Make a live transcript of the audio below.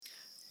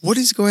What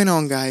is going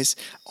on, guys?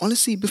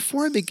 Honestly,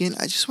 before I begin,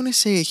 I just want to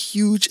say a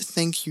huge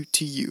thank you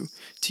to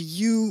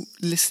you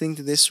listening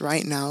to this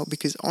right now,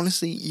 because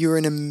honestly, you're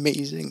an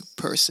amazing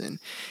person.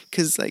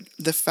 Because, like,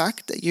 the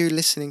fact that you're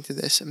listening to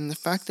this and the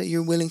fact that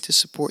you're willing to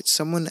support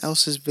someone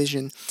else's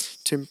vision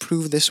to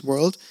improve this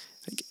world,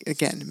 like,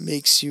 again,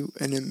 makes you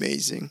an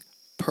amazing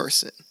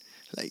person.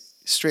 Like,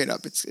 straight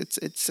up,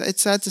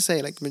 it's sad to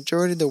say, like,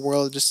 majority of the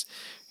world just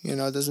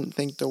doesn't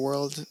think the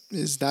world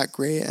is that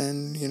great,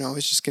 and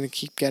it's just gonna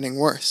keep getting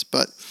worse.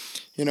 But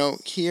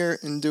here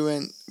in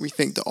Duinn, we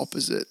think the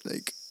opposite,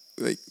 like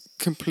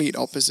complete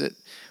opposite.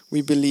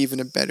 We believe in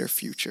a better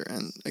future,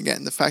 and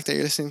again, the fact that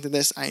you're listening to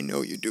this, I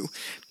know you do.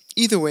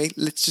 Either way,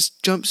 let's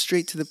just jump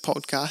straight to the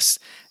podcast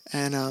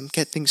and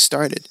get things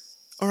started.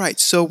 All right,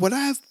 so what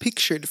I have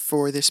pictured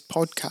for this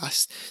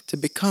podcast to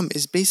become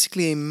is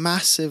basically a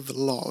massive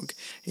log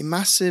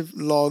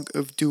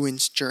of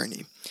Duinn's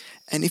journey.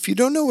 And if you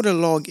don't know what a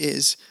log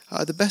is,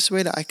 the best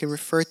way that I can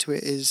refer to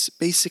it is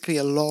basically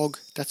a log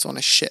that's on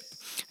a ship.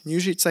 And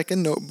usually it's like a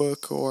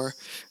notebook or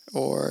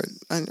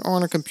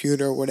on a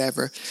computer or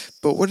whatever.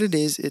 But what it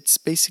is, it's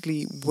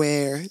basically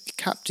where the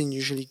captain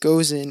usually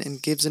goes in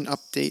and gives an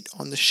update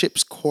on the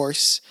ship's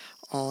course,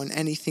 on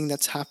anything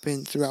that's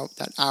happened throughout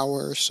that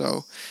hour or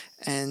so.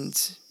 And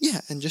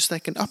yeah, and just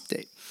like an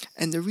update.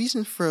 And the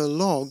reason for a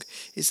log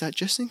is that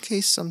just in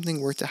case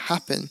something were to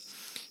happen,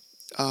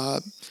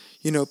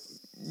 you know,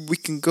 we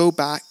can go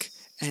back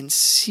and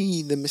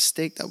see the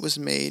mistake that was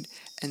made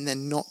and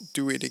then not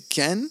do it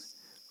again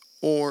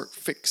or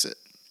fix it.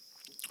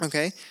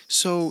 Okay,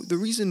 so the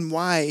reason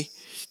why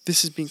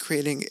this has been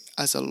creating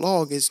as a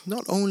log is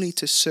not only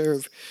to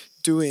serve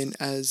Duinn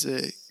as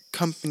a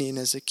company and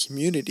as a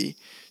community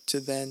to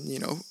then,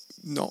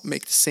 not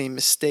make the same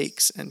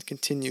mistakes and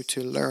continue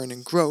to learn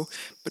and grow,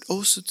 but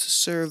also to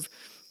serve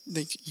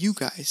you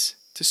guys,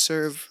 to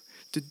serve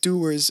the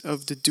doers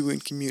of the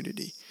Duinn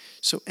community.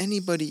 So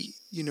anybody,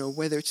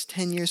 whether it's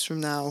 10 years from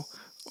now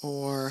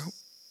or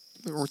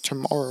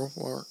tomorrow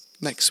or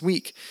next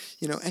week,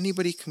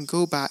 anybody can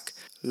go back,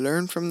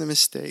 learn from the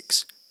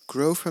mistakes,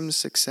 grow from the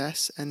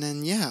success, and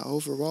then,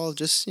 overall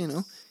just,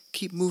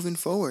 keep moving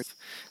forward.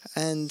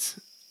 And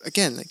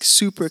again,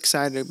 super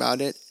excited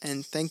about it,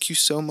 and thank you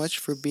so much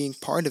for being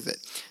part of it.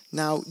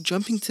 Now,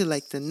 jumping to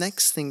the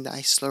next thing that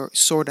I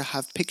sort of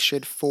have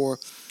pictured for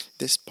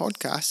this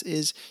podcast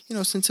is,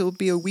 since it will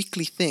be a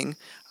weekly thing,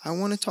 I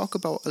want to talk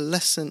about a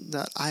lesson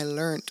that I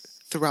learned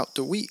throughout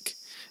the week.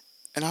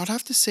 And I would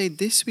have to say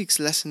this week's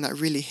lesson that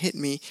really hit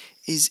me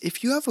is,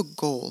 if you have a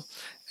goal,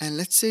 and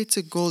let's say it's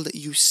a goal that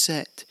you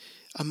set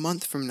a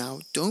month from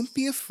now, don't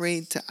be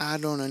afraid to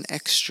add on an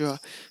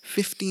extra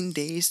 15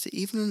 days to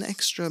even an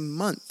extra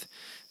month.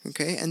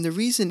 Okay, and the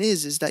reason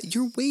is that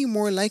you're way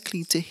more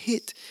likely to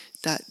hit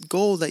that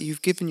goal that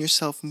you've given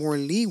yourself more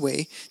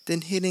leeway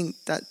than hitting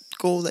that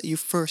goal that you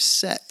first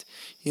set,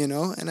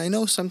 And I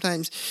know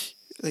sometimes,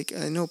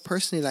 I know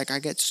personally, I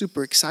get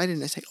super excited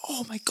and I say,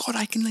 oh my God,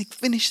 I can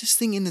finish this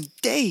thing in a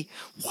day.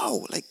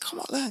 Whoa, come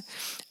on.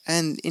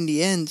 And in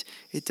the end,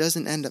 it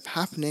doesn't end up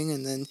happening.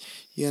 And then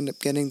you end up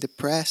getting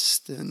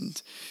depressed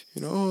and,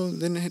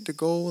 didn't hit the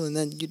goal. And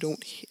then you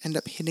don't end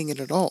up hitting it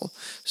at all.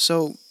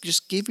 So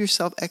just give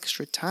yourself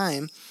extra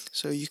time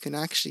so you can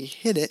actually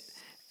hit it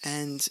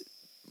and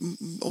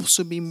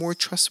also be more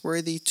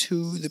trustworthy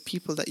to the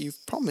people that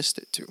you've promised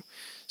it to.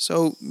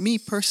 So me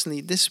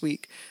personally, this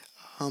week,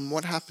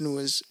 what happened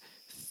was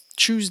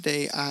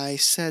Tuesday, I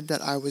said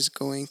that I was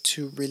going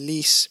to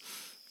release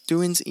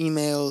Duinn's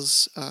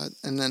emails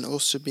and then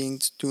also being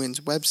Duinn's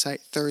website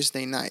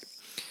Thursday night.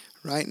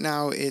 Right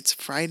now, it's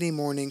Friday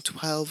morning,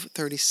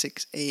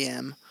 12:36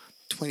 a.m.,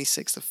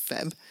 26th of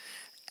Feb.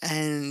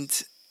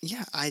 And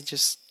yeah, I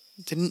just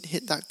didn't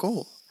hit that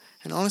goal.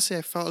 And honestly,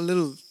 I felt a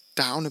little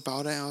down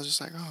about it. I was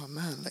just like, oh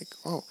man,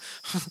 oh.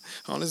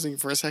 Honestly,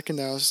 for a second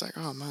there, I was just like,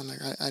 oh man,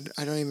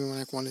 I don't even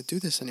want to do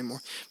this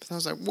anymore. But then I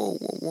was like, whoa,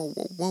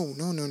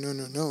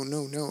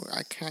 no,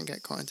 I can't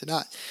get caught into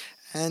that.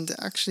 And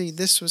actually,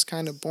 this was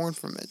kind of born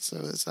from it, so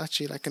it's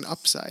actually like an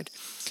upside.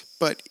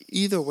 But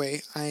either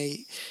way,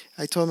 I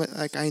told me,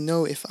 I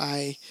know if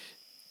I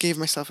gave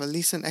myself at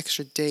least an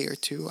extra day or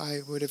two,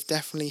 I would have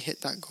definitely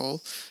hit that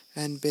goal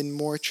and been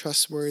more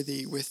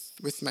trustworthy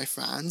with my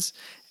fans.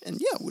 And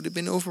yeah, it would have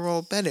been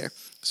overall better.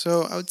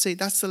 So I would say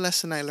that's the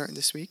lesson I learned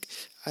this week.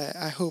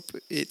 I hope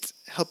it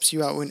helps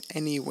you out in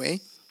any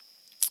way.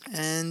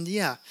 And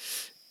yeah,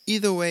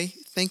 either way,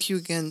 thank you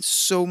again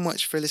so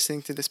much for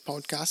listening to this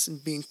podcast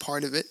and being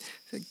part of it.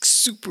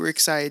 Super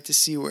excited to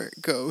see where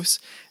it goes.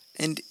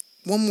 And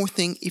one more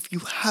thing, if you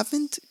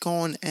haven't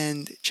gone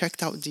and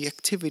checked out the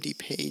activity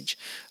page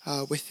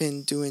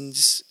within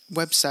Duinn's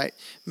website,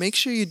 make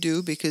sure you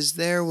do, because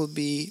there will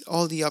be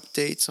all the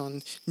updates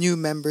on new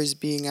members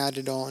being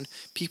added on,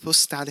 people's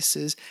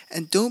statuses,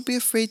 and don't be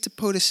afraid to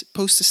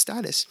post a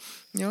status.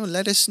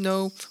 Let us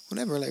know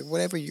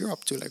whatever you're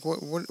up to,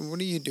 what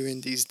are you doing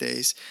these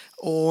days,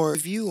 or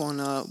review on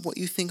what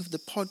you think of the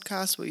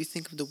podcast, what you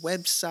think of the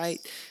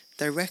website.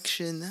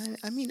 direction.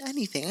 I mean,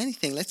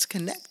 anything. Let's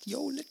connect,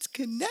 yo. Let's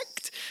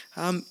connect.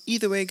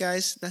 Either way,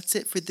 guys, that's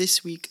it for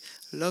this week.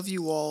 Love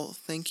you all.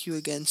 Thank you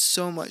again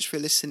so much for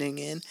listening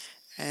in.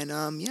 And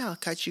yeah, I'll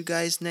catch you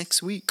guys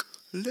next week.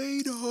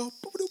 Later.